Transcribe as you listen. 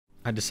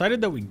I decided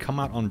that we'd come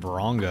out on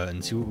Varonga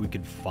and see what we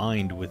could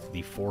find with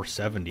the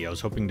 470. I was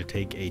hoping to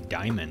take a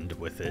diamond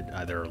with it,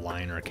 either a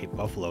lion or a Cape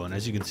Buffalo, and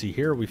as you can see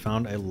here, we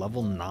found a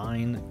level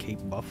 9 Cape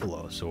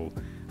Buffalo. So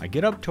I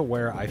get up to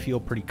where I feel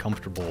pretty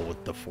comfortable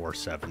with the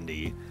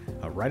 470,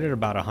 right at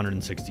about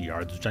 160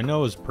 yards, which I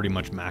know is pretty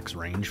much max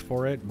range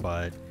for it,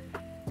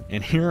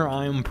 and here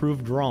I am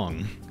proved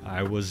wrong.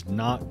 I was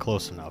not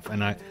close enough,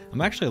 and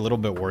I'm actually a little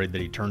bit worried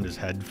that he turned his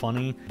head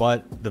funny,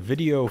 but the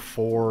video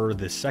for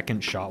the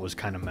second shot was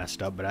kind of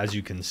messed up, but as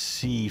you can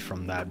see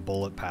from that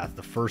bullet path,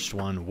 the first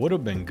one would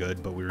have been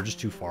good, but we were just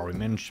too far. We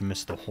managed to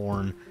miss the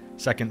horn.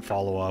 Second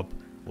follow-up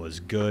was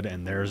good,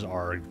 and there's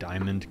our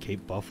diamond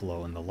Cape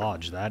Buffalo in the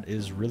lodge. That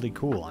is really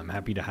cool. I'm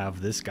happy to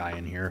have this guy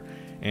in here,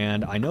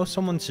 and I know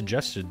someone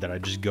suggested that I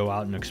just go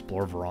out and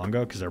explore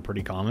Varonga because they're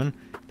pretty common.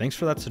 Thanks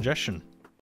for that suggestion.